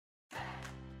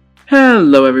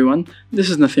Hello everyone,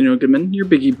 this is Nathaniel Goodman, your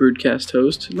Biggie Broadcast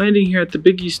host, landing here at the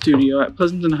Biggie Studio at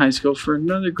Pleasanton High School for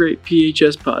another great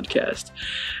PHS podcast.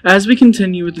 As we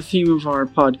continue with the theme of our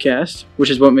podcast,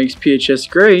 which is what makes PHS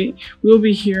great, we will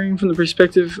be hearing from the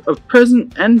perspective of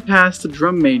present and past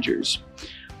drum majors.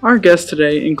 Our guests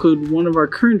today include one of our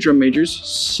current drum majors,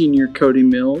 Senior Cody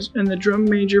Mills, and the drum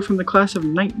major from the class of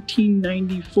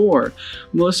 1994,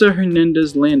 Melissa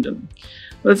Hernandez Landin.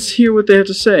 Let's hear what they have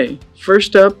to say.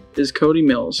 First up is Cody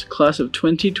Mills, class of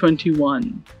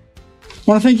 2021. I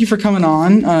want to thank you for coming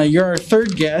on. You're our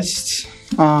third guest.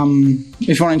 If you want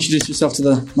to introduce yourself to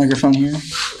the microphone here.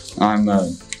 I'm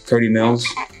Cody Mills,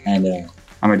 and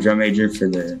I'm a drum major for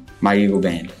the My Eagle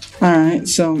Band. All right,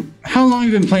 so how long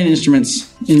have you been playing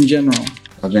instruments in general?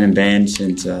 I've been in band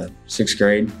since 6th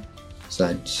grade. So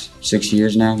that's 6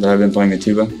 years now that I've been playing the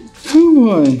tuba. Oh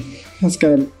boy, that's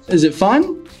good. Is it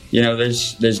fun? You know,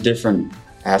 there's different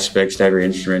aspects to every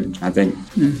instrument. I think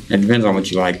it depends on what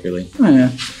you like, really. Oh,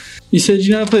 yeah. You said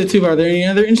you know how to play the tuba. Are there any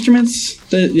other instruments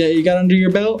that you got under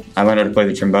your belt? I learned how to play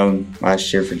the trombone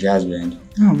last year for jazz band.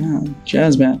 Oh, man.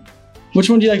 Jazz band. Which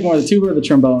one do you like more, the tuba or the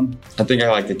trombone? I think I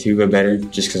like the tuba better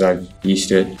just because I'm used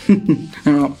to it.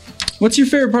 What's your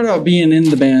favorite part about being in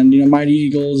the band? You know, Mighty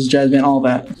Eagles, jazz band, all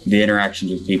that. The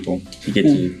interactions with people. You get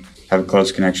to have a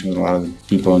close connection with a lot of the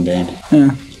people in band.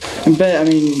 Yeah. I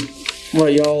mean,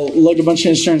 y'all lug a bunch of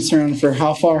instruments around for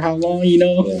how long, you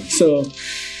know? Yeah. So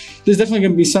there's definitely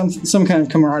going to be some kind of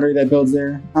camaraderie that builds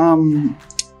there.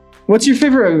 What's your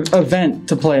favorite event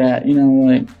to play at, you know,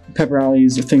 like pep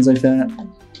rallies or things like that?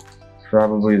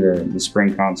 Probably the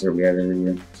spring concert we have every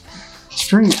year.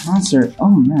 Spring concert? Oh,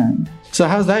 man. So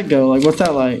how's that go? Like, what's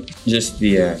that like? Just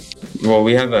we have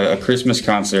a Christmas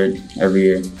concert every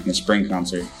year, and a spring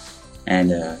concert.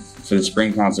 And for the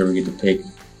spring concert, we get to pick.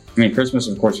 Christmas,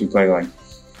 of course, we play like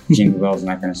Jingle Bells and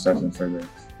that kind of stuff. And for the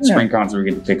spring concert, we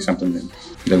get to pick something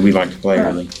that we like to play,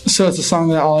 really. So it's a song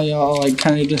that all y'all like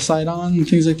kind of decide on and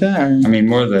things like that? Or?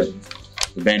 More the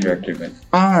band director, but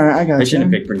all right, I got you. They should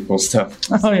have picked pretty cool stuff.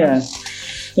 Oh, yeah.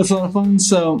 That's a lot of fun.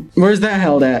 So where's that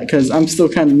held at? Because I'm still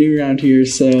kind of new around here,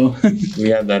 so. We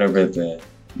have that over at the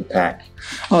PAC.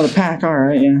 Oh, the PAC. All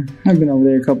right, yeah. I've been over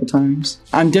there a couple times.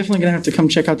 I'm definitely going to have to come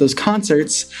check out those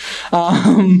concerts.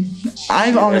 I'm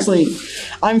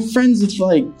friends with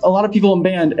like a lot of people in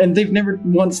band, and they've never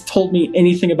once told me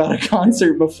anything about a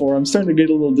concert before. I'm starting to get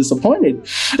a little disappointed.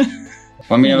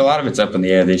 A lot of it's up in the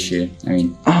air this year.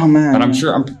 Oh man! But I'm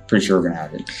pretty sure we're gonna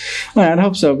have it. Well, I'd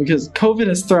hope so, because COVID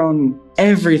has thrown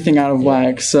everything out of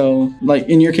whack. So, like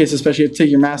in your case, especially, you have to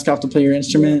take your mask off to play your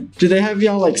instrument. Do they have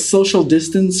y'all like social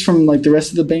distance from like the rest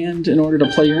of the band in order to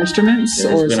play your instruments? Yeah,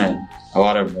 there's been a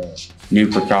lot of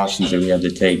new precautions that we have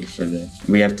to take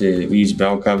we use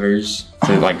bell covers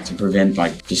to prevent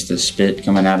like just the spit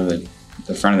coming out of the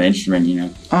front of the instrument, you know.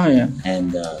 Oh yeah.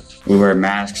 And we wear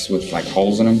masks with like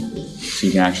holes in them, so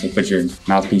you can actually put your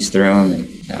mouthpiece through them. And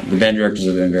the band directors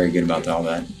have been very good about all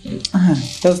that.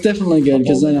 That's definitely good,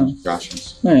 because I know.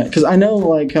 Because I know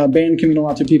like band can mean a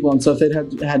lot to people, and so if they'd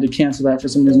had to cancel that for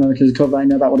some reason because of COVID, I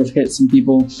know that would have hit some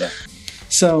people. Yeah.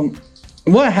 So,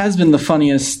 what has been the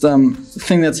funniest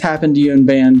thing that's happened to you in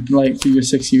band, like through your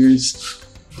 6 years?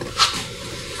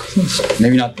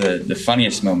 Maybe not the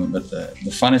funniest moment, but the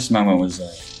funnest moment was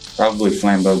probably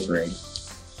Flambeau Parade.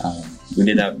 We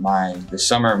did that the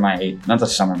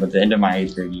end of my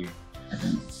 8th grade year, I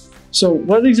think. So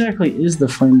what exactly is the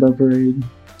Flambeau Parade?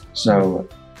 So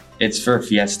it's for a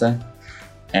fiesta,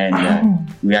 and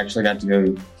we actually got to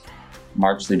go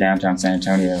march through downtown San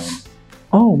Antonio.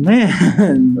 Oh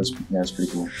man, that's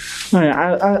pretty cool. Oh,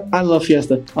 yeah, I love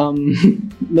fiesta.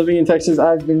 Living in Texas,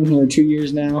 I've been here 2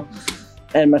 years now.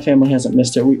 And my family hasn't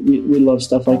missed it. We love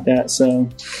stuff like that. So,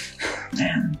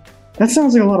 man, that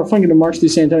sounds like a lot of fun. Getting to march through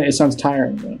San Antonio. It sounds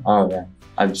tiring, though. Oh, yeah.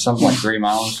 Something like 3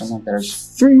 miles or something like that.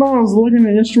 3 miles looking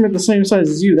at an instrument the same size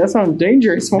as you. That sounds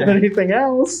dangerous more than anything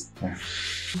else. Yeah.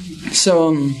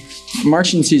 So,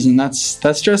 marching season, that's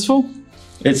stressful?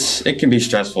 It can be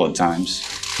stressful at times.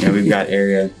 You know, we've got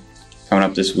area coming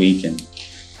up this week, and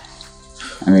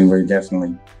we're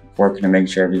definitely working to make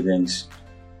sure everything's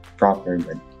proper,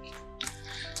 but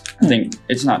I think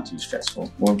it's not too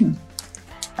stressful. Well,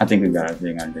 I think we've got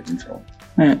everything under control.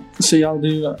 All right. So y'all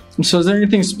do. So is there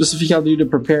anything specific y'all do to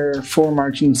prepare for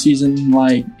marching season,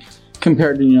 like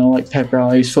compared to like pep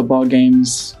rallies, football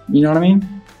games? You know what I mean?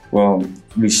 Well,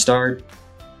 we start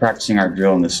practicing our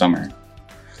drill in the summer.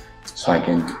 It's like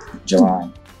in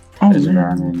July. Is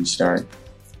around when we start,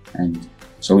 and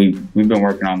so we've been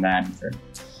working on that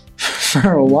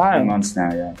for a while. 2 months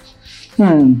now, yeah.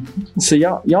 So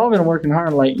y'all been working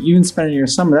hard, like even spending your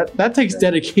summer. That takes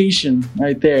dedication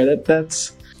right there.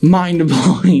 That's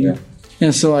mind-blowing.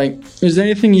 Yeah, so, like, is there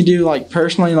anything you do, like,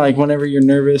 personally, like, whenever you're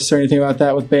nervous or anything about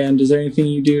that with band? Is there anything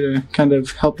you do to kind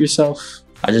of help yourself?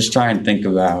 I just try and think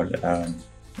about,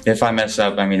 if I mess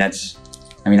up, that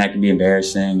can be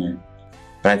embarrassing,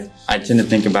 but I tend to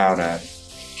think about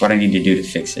what I need to do to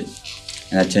fix it.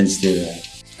 And that tends to,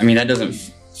 that doesn't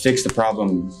fix the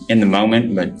problem in the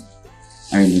moment, but,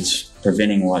 it's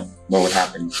preventing what would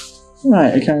happen.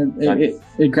 Right,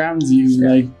 it grounds you,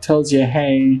 like, tells you,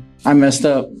 hey, I messed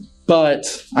up,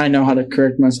 but I know how to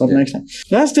correct myself next time.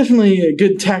 That's definitely a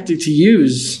good tactic to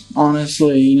use,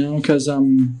 honestly, because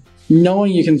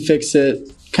knowing you can fix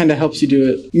it kind of helps you do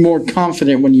it more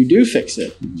confident when you do fix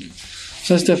it.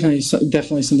 So that's definitely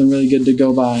something really good to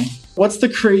go by. What's the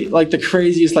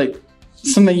craziest, like,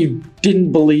 something you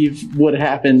didn't believe would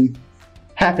happened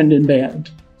in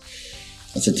band?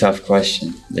 That's a tough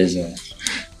question.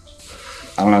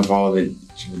 I don't know if all of it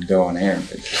would go on air,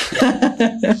 but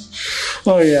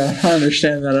oh yeah, I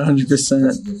understand that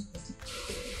 100%.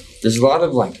 There's a lot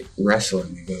of like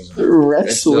wrestling that goes on.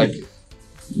 Wrestling.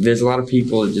 There's a lot of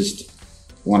people that just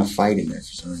want to fight in there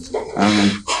for some reason.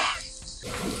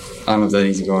 I don't know if that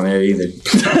needs to go on air either.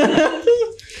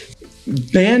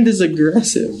 Band is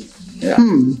aggressive. Yeah.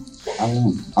 I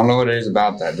don't know what it is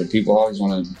about that, but people always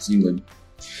want to seem to.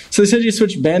 So they said you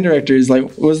switched band directors.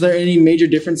 Like, was there any major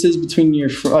differences between your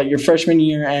freshman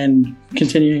year and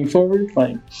continuing forward?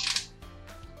 Like,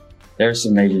 there are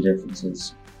some major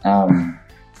differences. Mr.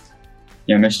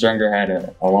 Unger had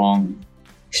a long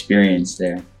experience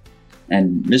there,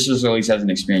 and Mr. Solis has an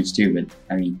experience too. But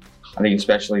I think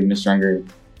especially Mr. Unger.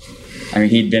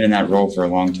 He'd been in that role for a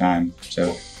long time,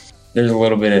 so there's a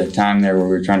little bit of time there where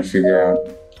we were trying to figure out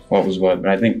what was what.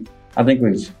 But I think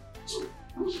we've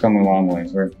come a long way.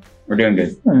 We're doing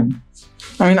good.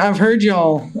 I've heard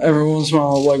y'all every once in a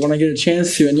while, like when I get a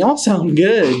chance to, and y'all sound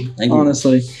good. Thank you.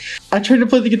 Honestly, I tried to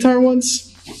play the guitar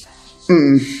once.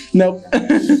 Nope.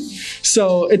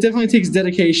 So it definitely takes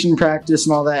dedication, practice,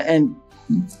 and all that. And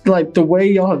like the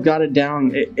way y'all have got it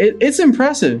down, it's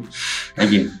impressive.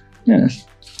 Thank you. Yeah.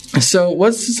 So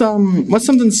what's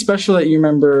something special that you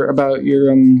remember about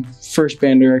your first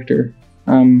band director?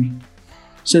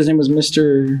 So his name was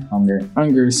Mr.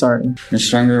 Unger, sorry.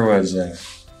 Mr. Unger was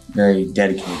very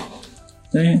dedicated.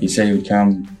 Yeah. He said he would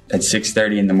come at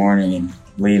 6:30 in the morning and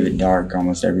leave at dark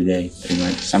almost every day.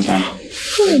 Like sometimes.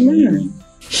 Oh man!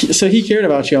 So he cared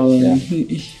about y'all. Then.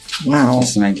 Yeah. Wow.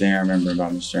 That's the main thing I remember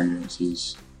about Mr. Unger. He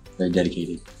was very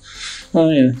dedicated. Oh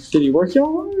yeah. Did he work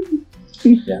y'all hard?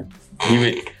 Yeah. He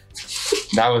would.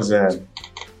 That was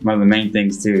one of the main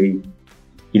things too.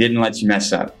 He didn't let you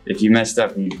mess up. If you messed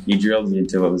up, he drilled you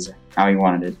until it was how he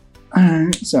wanted it.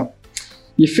 Alright, so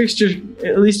you fixed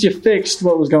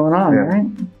what was going on, right?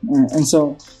 Alright, and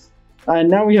so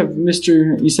now we have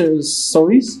Mr. You said it was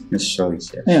Solis? Mr.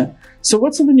 Solis, yes. Yeah. So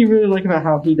what's something you really like about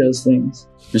how he does things?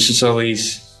 Mr.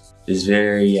 Solis is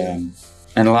very, in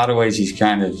a lot of ways, he's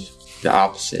kind of the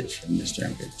opposite from Mr.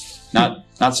 Unger.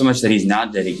 Not so much that he's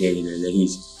not dedicated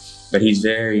but he's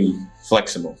very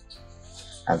flexible.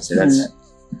 I would say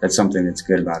that's something that's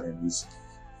good about him.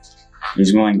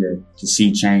 He's willing to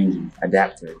see change and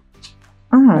adapt to it.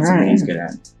 That's something he's good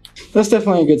at. That's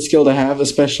definitely a good skill to have,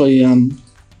 especially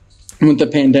with the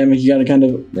pandemic. You got to kind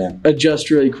of adjust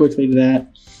really quickly to that.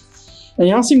 And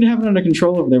y'all seem to have it under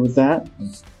control over there with that.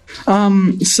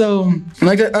 So,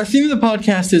 like, our theme of the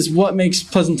podcast is what makes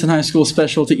Pleasanton High School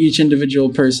special to each individual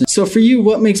person. So for you,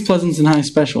 what makes Pleasanton High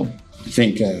special? I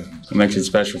think what makes it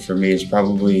special for me is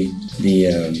probably the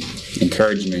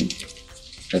encouragement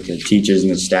that the teachers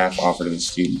and the staff offer to the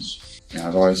students.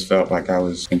 I've always felt like I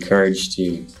was encouraged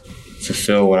to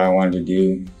fulfill what I wanted to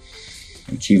do,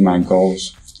 achieve my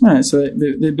goals. All right, so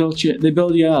they build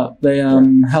you up. They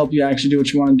help you actually do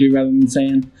what you want to do rather than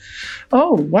saying,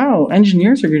 "Oh, wow,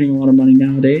 engineers are getting a lot of money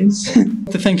nowadays."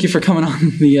 To thank you for coming on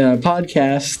the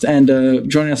podcast and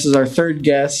joining us as our third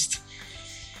guest,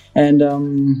 and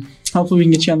hopefully we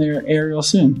can get you on the air real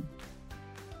soon.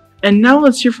 And now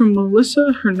let's hear from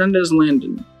Melissa Hernandez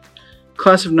Landin,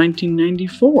 class of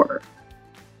 1994.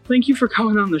 Thank you for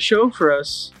coming on the show for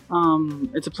us.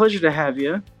 It's a pleasure to have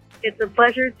you. It's a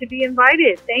pleasure to be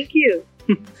invited. Thank you.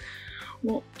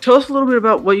 Well, tell us a little bit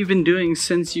about what you've been doing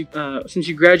since you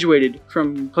graduated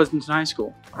from Pleasanton High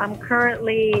School. I'm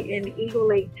currently in Eagle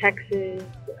Lake, Texas,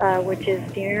 which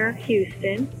is near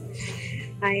Houston.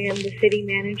 I am the city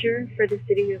manager for the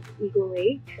city of Eagle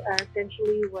Lake.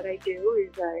 Essentially, what I do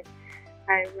is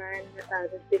I run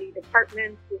the city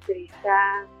departments, the city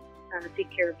staff, take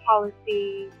care of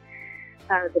policy,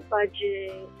 the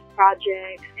budget,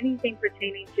 projects, anything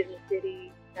pertaining to the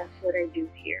city. That's what I do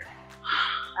here.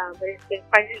 But it's been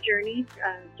quite a journey.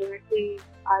 Directly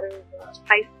out of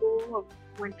high school,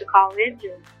 I went to college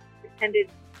and attended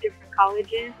different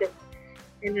colleges and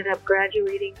ended up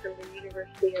graduating from the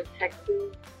University of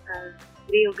Texas,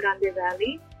 Rio Grande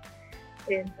Valley,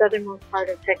 in southernmost part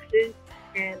of Texas.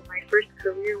 And my first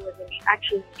career was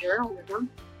actually in journalism.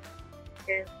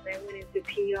 And I went into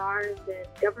PR and then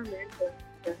government, and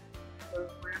that's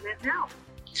where I'm at now.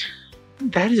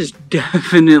 That is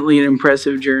definitely an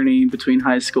impressive journey between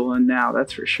high school and now,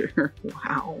 that's for sure.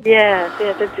 Wow. Yeah,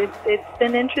 it's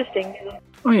been interesting.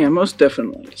 Oh yeah, most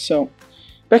definitely. So,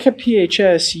 back at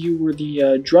PHS, you were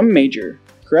the drum major,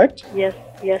 correct? Yes,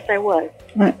 I was.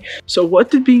 All right. So what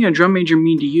did being a drum major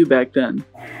mean to you back then?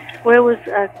 Well, it was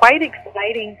quite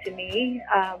exciting to me.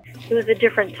 It was a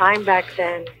different time back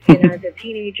then. You know, as a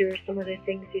teenager, some of the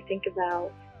things you think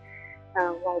about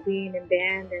while being in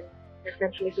band and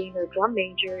essentially being a drum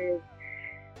major is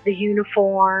the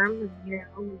uniform. You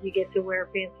know, you get to wear a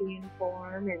fancy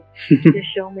uniform, and the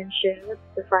showmanship,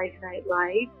 the Friday Night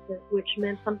Lights, which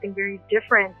meant something very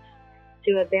different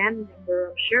to a band member,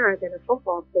 I'm sure, than a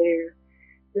football player.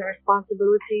 The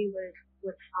responsibility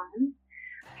was fun.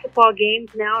 Football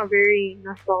games now are very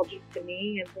nostalgic to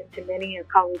me. I've been to many a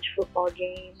college football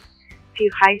game, a few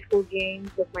high school games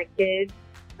with my kids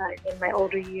in my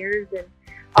older years, and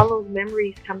all those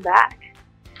memories come back.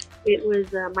 It was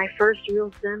my first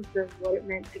real sense of what it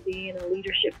meant to be in a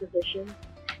leadership position.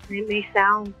 And it may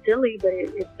sound silly, but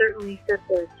it certainly set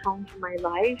the tone for my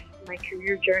life, my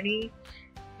career journey,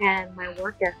 and my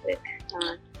work ethic.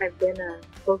 I've been a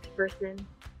spokesperson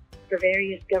for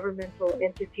various governmental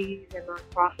entities and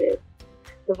nonprofits.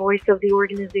 The voice of the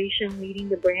organization, leading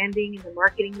the branding and the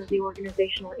marketing of the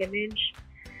organizational image.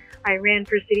 I ran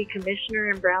for city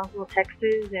commissioner in Brownsville,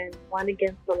 Texas, and won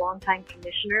against a longtime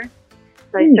commissioner.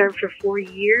 So I served for 4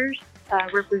 years,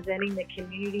 representing the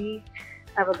community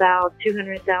of about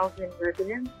 200,000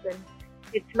 residents. And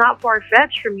it's not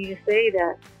far-fetched for me to say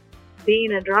that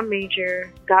being a drum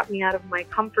major got me out of my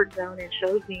comfort zone and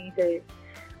showed me that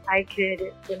I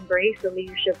could embrace a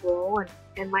leadership role,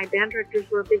 and my band directors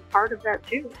were a big part of that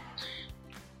too.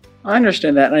 I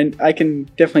understand that, and I can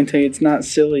definitely tell you it's not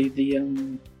silly,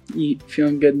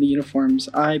 feeling good in the uniforms.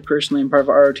 I personally am part of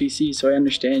ROTC, so I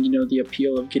understand, the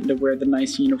appeal of getting to wear the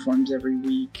nice uniforms every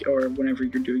week or whenever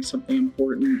you're doing something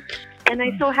important. And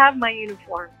I still have my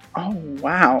uniform. Oh,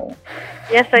 wow.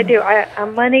 Yes, I do.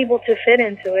 I'm unable to fit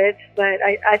into it, but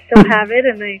I still have it,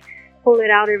 and I pull it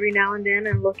out every now and then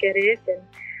and look at it, and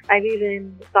I've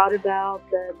even thought about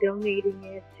donating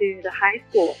it to the high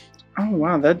school. Oh,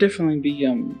 wow. That'd definitely be,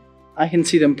 I can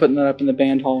see them putting that up in the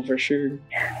band hall for sure.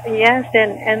 Yes,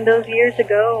 and those years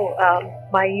ago,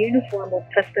 my uniform was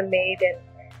custom made, and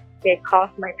it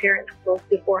cost my parents close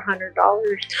to $400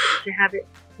 to have it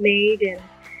made. And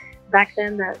back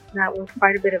then, that was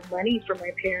quite a bit of money for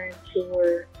my parents, who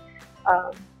were,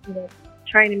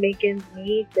 trying to make ends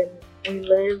meet. And we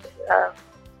lived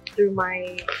through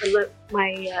my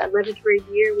 11th grade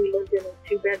year. We lived in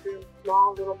a 2-bedroom,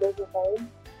 small little mobile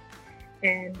home.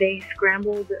 And they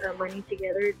scrambled money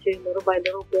together to little by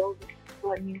little build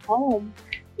a new home,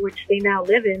 which they now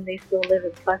live in. They still live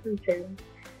in Pleasanton.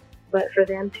 But for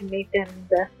them to make that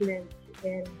investment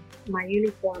in my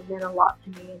uniform meant a lot to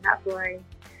me. And that's why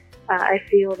I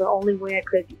feel the only way I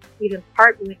could even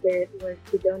part with it was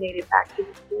to donate it back to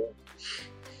the school.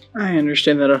 I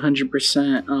understand that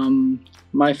 100%.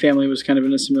 My family was kind of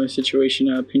in a similar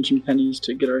situation, pinching pennies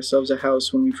to get ourselves a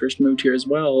house when we first moved here as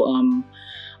well.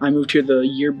 I moved here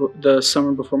the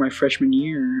summer before my freshman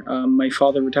year. My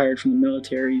father retired from the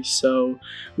military, so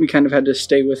we kind of had to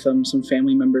stay with some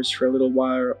family members for a little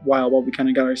while we kind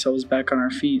of got ourselves back on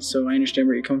our feet. So I understand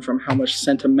where you come from, how much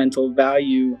sentimental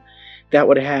value that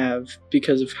would have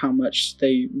because of how much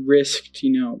they risked,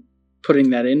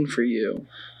 putting that in for you.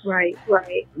 Right.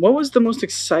 What was the most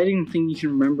exciting thing you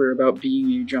can remember about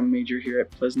being a drum major here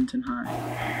at Pleasanton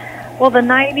High? Well, the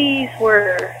 90s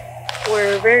were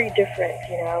very different.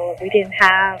 We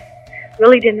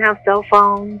really didn't have cell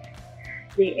phones.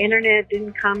 The internet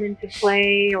didn't come into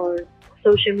play, or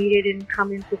social media didn't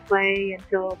come into play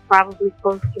until probably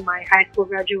close to my high school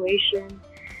graduation.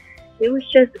 It was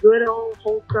just good old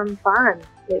wholesome fun.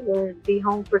 It was be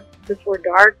home before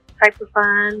dark type of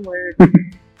fun, where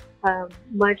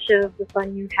much of the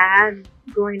fun you had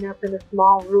growing up in a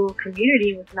small rural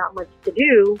community with not much to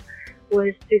do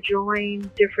was to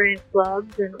join different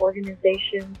clubs and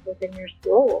organizations within your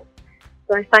school.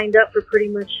 So I signed up for pretty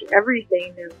much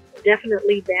everything, and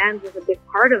definitely band was a big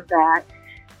part of that.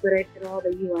 But I did all the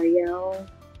UIL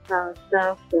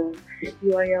stuff, the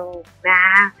UIL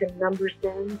math and number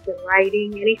sense and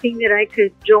writing, anything that I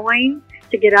could join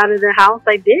to get out of the house,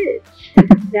 I did.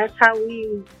 That's how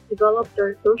we developed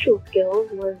our social skills,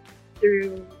 was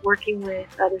through working with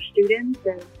other students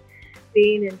and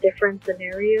being in different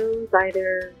scenarios,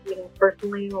 either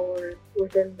personally or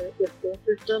within the school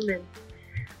system. And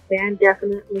band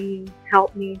definitely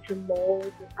helped me to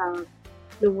mold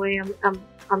the way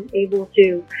I'm able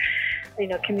to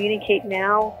communicate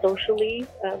now socially,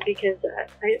 because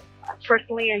I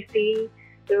personally I see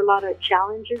there are a lot of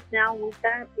challenges now with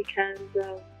that because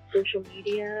of social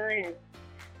media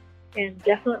and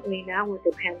definitely now with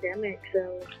the pandemic.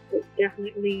 So it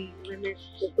definitely limits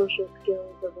the social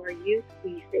skills of our youth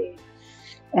these days.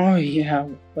 Oh yeah,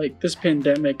 like this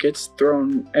pandemic, it's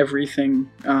thrown everything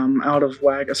out of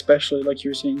whack, especially like you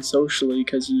were saying socially,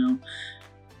 because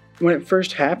when it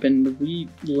first happened, we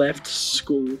left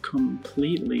school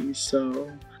completely.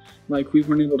 So like we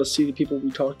weren't able to see the people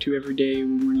we talked to every day.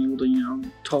 We weren't able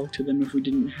to talk to them if we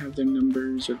didn't have their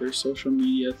numbers or their social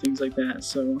media, things like that.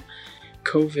 So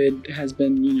COVID has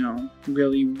been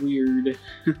really weird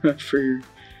for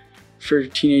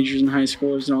teenagers and high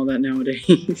schoolers and all that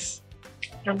nowadays.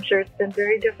 I'm sure it's been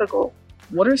very difficult.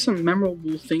 What are some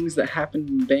memorable things that happened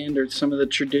in band, or some of the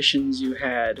traditions you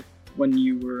had when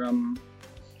you were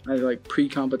either like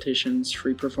pre-competitions,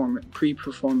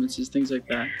 pre-performances, things like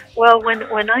that? Well,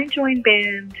 when I joined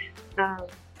band,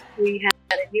 we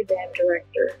had a new band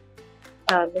director,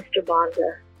 Mr.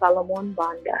 Banda, Salomon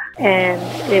Banda, and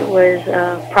it was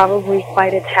probably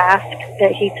quite a task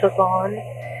that he took on.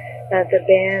 The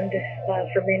band,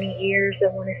 for many years, I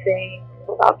want to say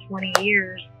about 20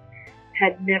 years,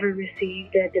 had never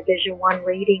received a Division I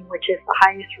rating, which is the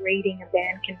highest rating a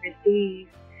band can receive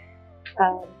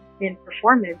in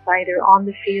performance, either on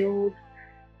the field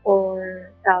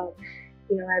or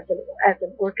as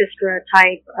an orchestra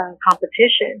type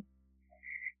competition.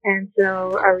 And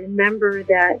so I remember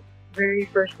that very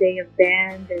first day of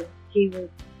band, and he was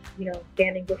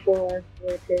standing before us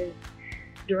with his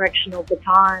directional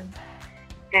baton,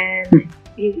 and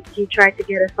he tried to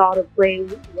get us all to play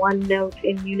one note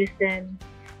in unison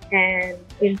and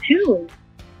in tune,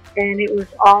 and it was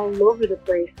all over the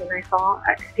place. And I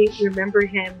remember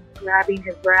him grabbing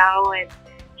his brow and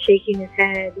shaking his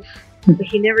head, but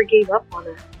he never gave up on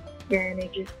us. And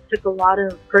it just took a lot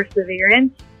of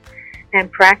perseverance and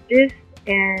practice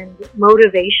and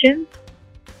motivation,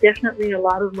 definitely a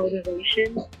lot of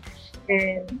motivation.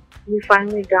 And we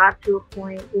finally got to a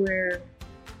point where,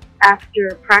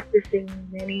 after practicing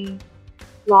many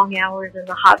long hours in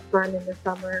the hot sun in the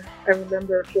summer, I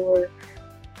remember for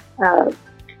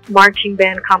marching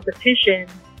band competition,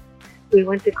 we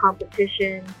went to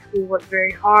competition, we worked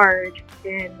very hard,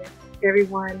 and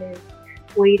everyone is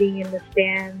waiting in the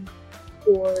stands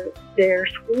for their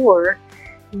score,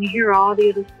 and you hear all the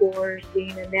other scores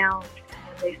being announced,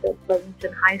 and they said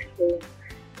Pleasanton High School,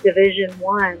 Division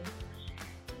I.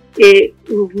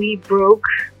 We broke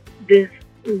this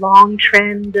long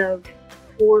trend of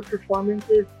poor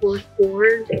performances, poor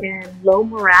scores, and low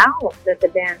morale that the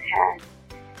band had.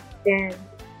 And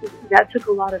that took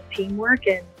a lot of teamwork,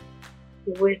 and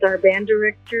with our band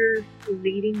director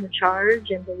leading the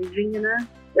charge and believing in us,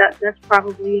 that's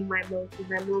probably my most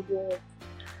memorable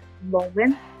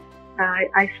moment.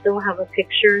 I still have a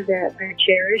picture that I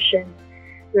cherish, and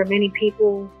there are many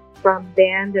people from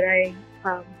band that I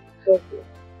was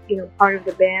part of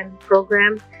the band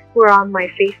program who are on my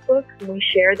Facebook, and we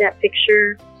share that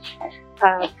picture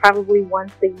probably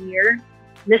once a year.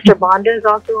 Mr. Banda is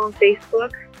also on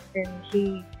Facebook, and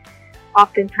he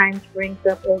oftentimes brings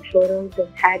up old photos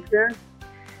and tags us.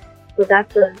 So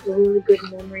that's a really good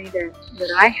memory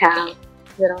that I have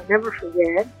that I'll never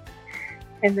forget.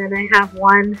 And then I have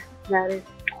one that is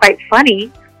quite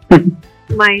funny.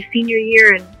 My senior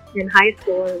year in high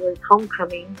school, it was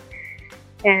homecoming.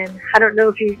 And I don't know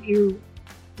if you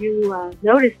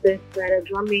noticed this, but a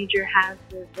drum major has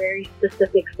a very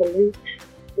specific salute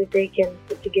that they can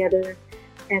put together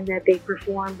and that they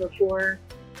perform before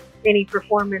any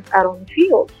performance out on the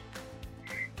field.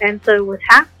 And so it was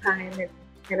halftime,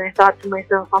 and I thought to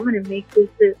myself, I'm going to make this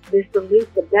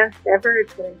salute the best ever.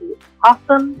 It's going to be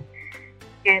awesome.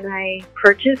 And I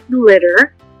purchased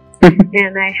glitter,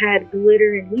 and I had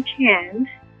glitter in each hand,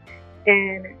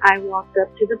 and I walked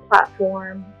up to the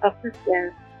platform, up the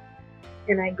steps,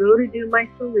 and I go to do my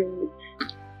salute.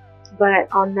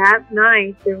 But on that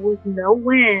night, there was no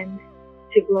wind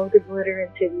to blow the glitter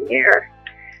into the air.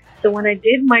 So when I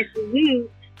did my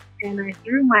salute and I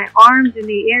threw my arms in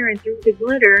the air and threw the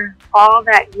glitter, all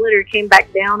that glitter came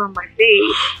back down on my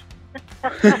face.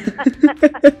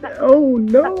 Oh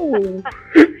no!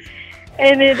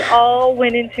 And it all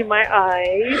went into my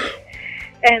eyes.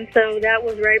 And so that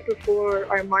was right before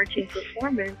our marching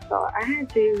performance. So I had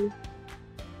to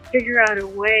figure out a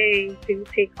way to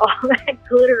take all that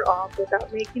glitter off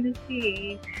without making a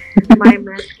scene. My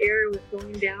mascara was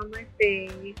going down my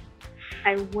face.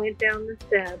 I went down the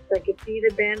steps. I could see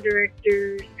the band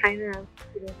directors kind of,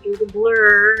 through the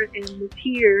blur and the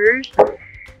tears.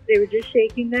 They were just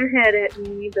shaking their head at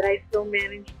me, but I still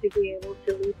managed to be able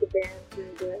to lead the band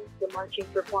through the marching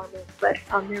performance. But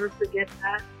I'll never forget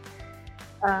that.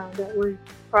 That was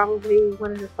probably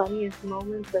one of the funniest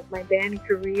moments of my band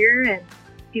career, and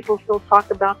people still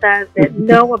talk about that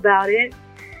know about it.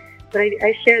 But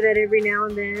I share that every now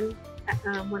and then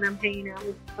when I'm hanging out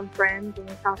with some friends and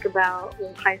we talk about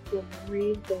old high school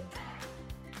memories, and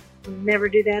I'll never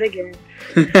do that again.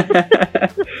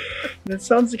 That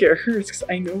sounds like it hurts, because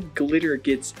I know glitter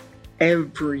gets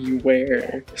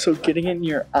everywhere. So getting it in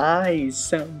your eyes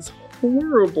sounds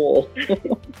horrible.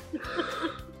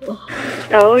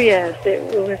 Oh yes,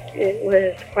 it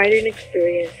was quite an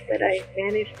experience, but I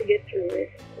managed to get through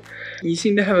it. You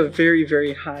seem to have a very,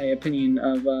 very high opinion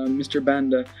of Mr.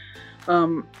 Banda.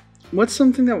 What's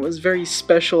something that was very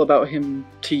special about him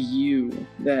to you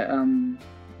that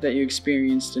you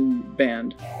experienced in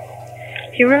band?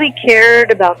 He really cared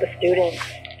about the students.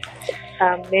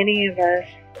 Many of us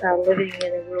living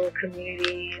in a rural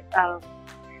community,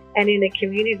 and in a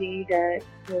community that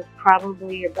was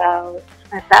probably about,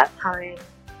 at that time,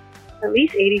 at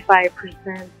least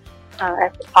 85%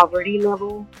 at the poverty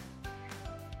level.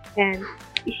 And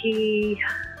he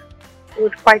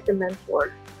was quite the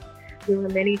mentor. There were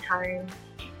many times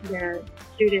that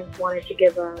students wanted to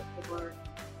give up or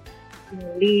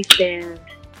leave band,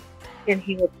 and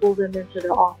he would pull them into the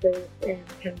office and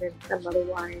convince them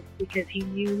otherwise, because he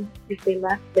knew if they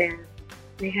left band,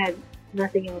 they had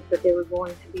nothing else that they were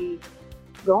going to be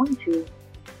going to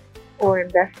or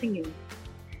investing in.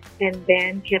 And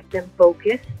band kept them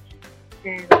focused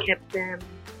and kept them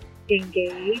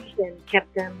engaged and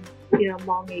kept them,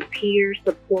 among a peer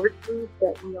support group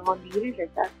that we all needed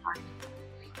at that time.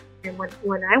 And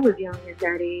when I was young at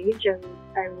that age,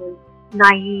 I was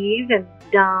naive and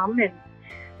dumb, and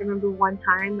I remember one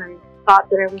time I thought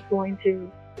that I was going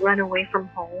to run away from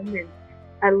home, and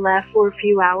I left for a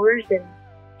few hours, and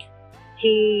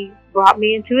he brought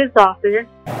me into his office,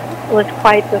 was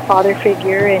quite the father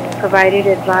figure, and provided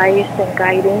advice and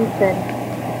guidance, and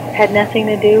had nothing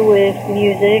to do with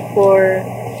music or,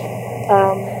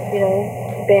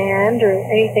 band or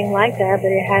anything like that, but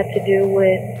it had to do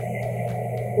with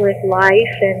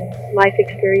life and life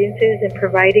experiences and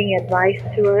providing advice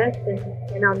to us,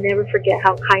 and I'll never forget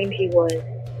how kind he was.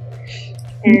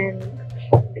 And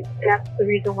that's the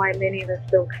reason why many of us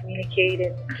still communicate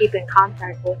and keep in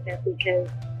contact with him, because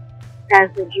as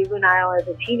a juvenile, as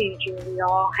a teenager, we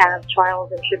all have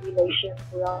trials and tribulations.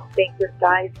 We all think the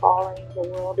sky is falling, the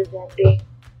world is ending.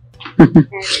 And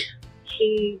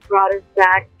he brought us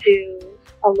back to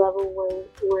a level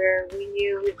where we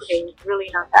knew it was really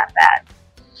not that bad.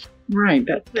 Right.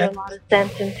 That put a lot of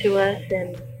sense into us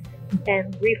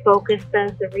and refocused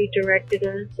us and redirected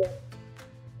us. And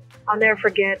I'll never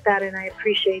forget that, and I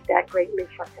appreciate that greatly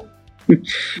from him.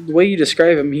 The way you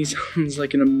describe him, he sounds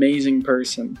like an amazing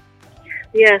person.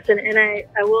 Yes, and I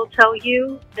will tell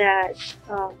you that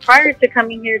prior to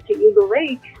coming here to Eagle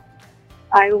Lake,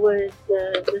 I was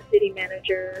the city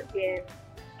manager in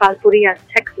Valpurias,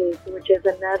 Texas, which is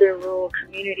another rural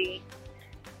community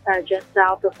just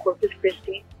south of Corpus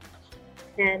Christi.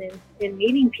 And in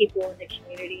meeting people in the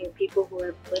community and people who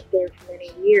have lived there for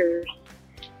many years,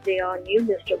 they all knew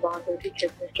Mr. Banda,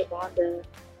 because Mr. Banda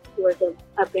was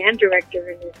a band director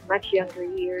in his much younger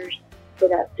years for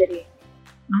that city.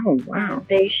 Oh, wow.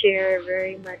 They share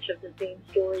very much of the same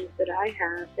stories that I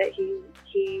have, that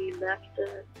he left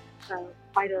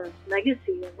quite a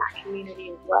legacy in that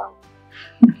community as well.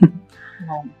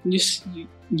 Well,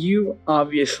 you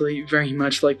obviously very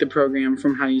much like the program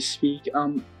from how you speak.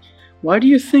 Why do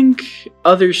you think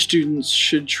other students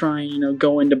should try,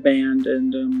 go into band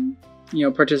and,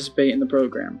 participate in the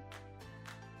program?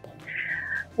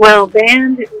 Well,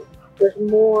 band was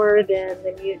more than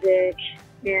the music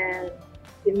and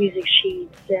the music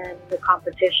sheets and the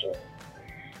competition.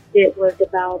 It was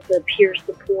about the peer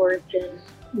support and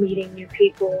meeting new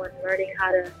people and learning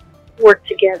how to work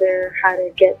together, how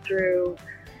to get through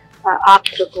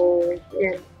obstacles.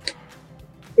 And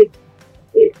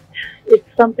it's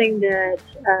something that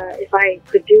if I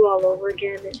could do all over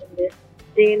again in this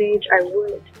day and age, I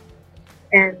would.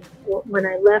 And when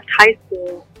I left high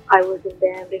school, I was in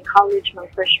band in college my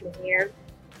freshman year.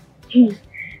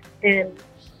 And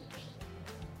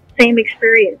same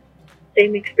experience.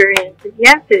 same experience.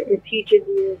 Yes, it teaches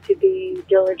you to be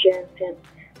diligent and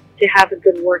to have a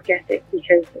good work ethic,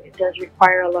 because it does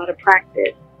require a lot of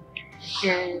practice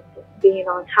and being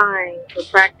on time for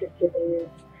practices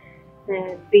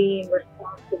and being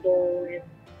responsible and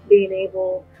being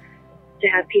able to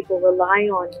have people rely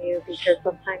on you, because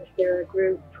sometimes there are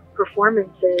group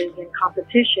performances and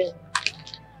competitions.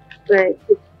 But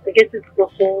I guess it's the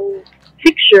whole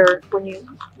picture. When you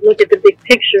look at the big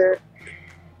picture,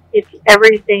 it's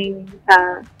everything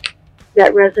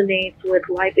that resonates with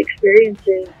life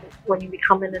experiences when you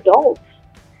become an adult.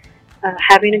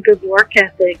 Having a good work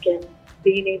ethic and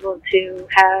being able to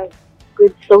have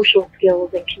good social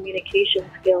skills and communication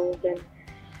skills and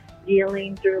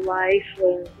dealing through life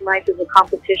when life is a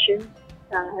competition,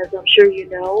 as I'm sure you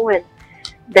know, and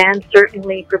band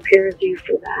certainly prepares you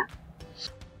for that.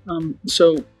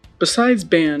 So besides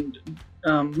band,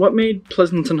 what made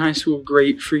Pleasanton High School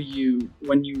great for you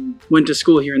when you went to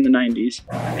school here in the 90s?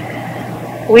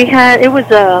 It was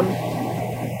a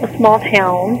small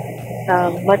town,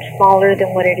 much smaller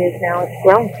than what it is now. It's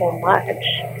grown so much.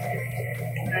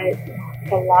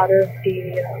 A lot of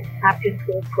the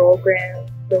after-school programs,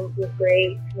 those were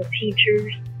great. The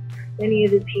teachers, many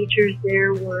of the teachers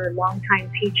there were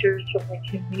longtime teachers from the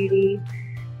community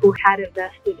who had a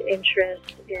vested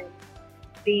interest in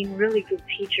being really good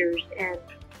teachers and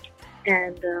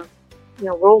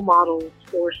role models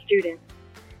for students.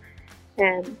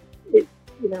 And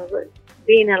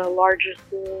being at a larger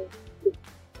school,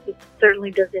 it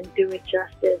certainly doesn't do it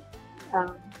justice.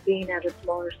 Being at a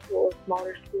smaller school,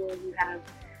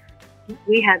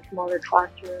 we had smaller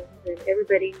classrooms and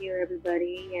everybody knew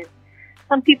everybody. And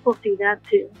some people see that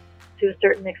to a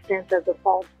certain extent as a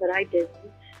fault, but I didn't.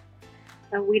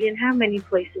 We didn't have many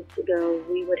places to go.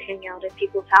 We would hang out at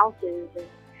people's houses, and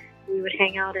we would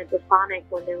hang out at the Sonic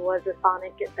when there was a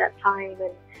Sonic at that time,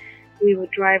 and we would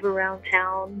drive around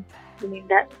town. I mean,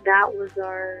 that was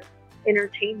our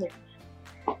entertainment.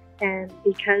 And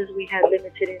because we had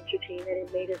limited entertainment,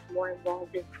 it made us more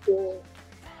involved in school.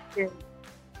 And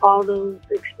all those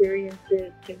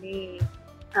experiences, to me,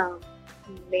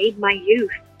 made my youth,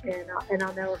 and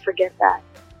I'll never forget that.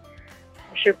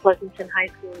 I'm sure Pleasanton High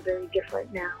School is very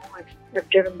different now. I've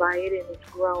driven by it and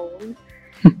it's grown.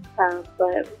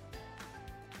 But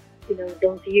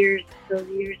those years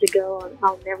ago,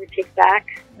 I'll never take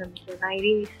back. The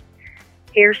 90s,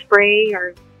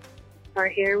 hairspray. Our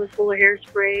hair was full of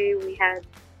hairspray. We had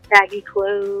baggy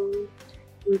clothes.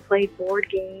 We played board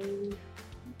games.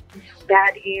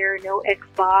 Bad hair, no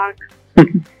Xbox.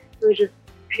 It was just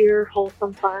pure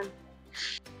wholesome fun.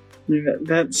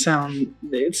 It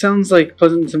sounds like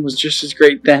Pleasanton was just as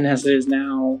great then as it is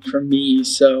now for me.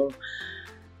 So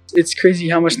it's crazy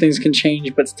how much things can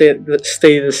change but stay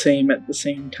the same at the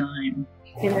same time.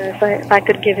 If I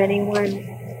could give anyone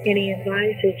any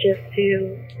advice, it's just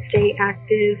to stay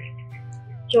active,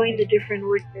 join the different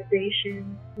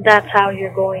organizations. That's how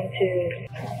you're going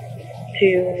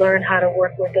to learn how to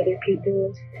work with other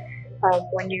people.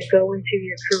 When you go into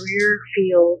your career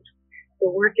field, the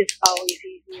work is always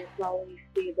easier. It's always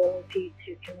the ability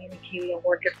to communicate and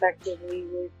work effectively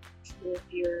with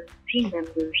your team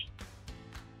members.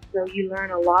 So you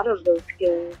learn a lot of those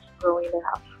skills growing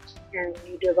up, and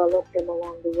you develop them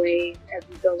along the way as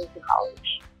you go into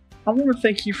college. I want to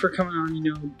thank you for coming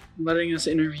on, letting us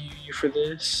interview you for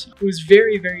this. It was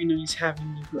very, very nice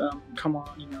having you come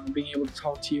on, being able to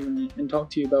talk to you and talk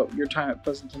to you about your time at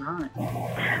Pleasanton High.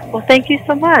 Well, thank you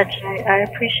so much. I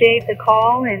appreciate the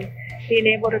call and being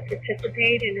able to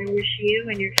participate, and I wish you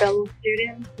and your fellow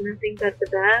students nothing but the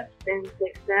best and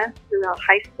success throughout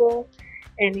high school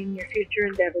and in your future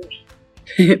endeavors.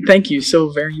 Thank you so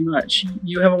very much.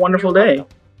 You have a wonderful day.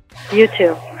 You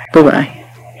too. Bye-bye.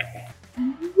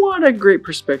 What a great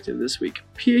perspective this week.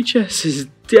 PHS is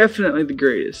definitely the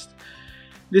greatest.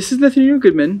 This is Nathaniel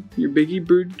Goodman, your Biggie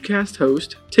Broadcast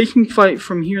host, taking flight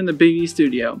from here in the Biggie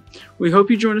studio. We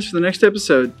hope you join us for the next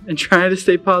episode and try to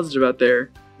stay positive out there.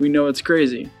 We know it's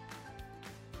crazy.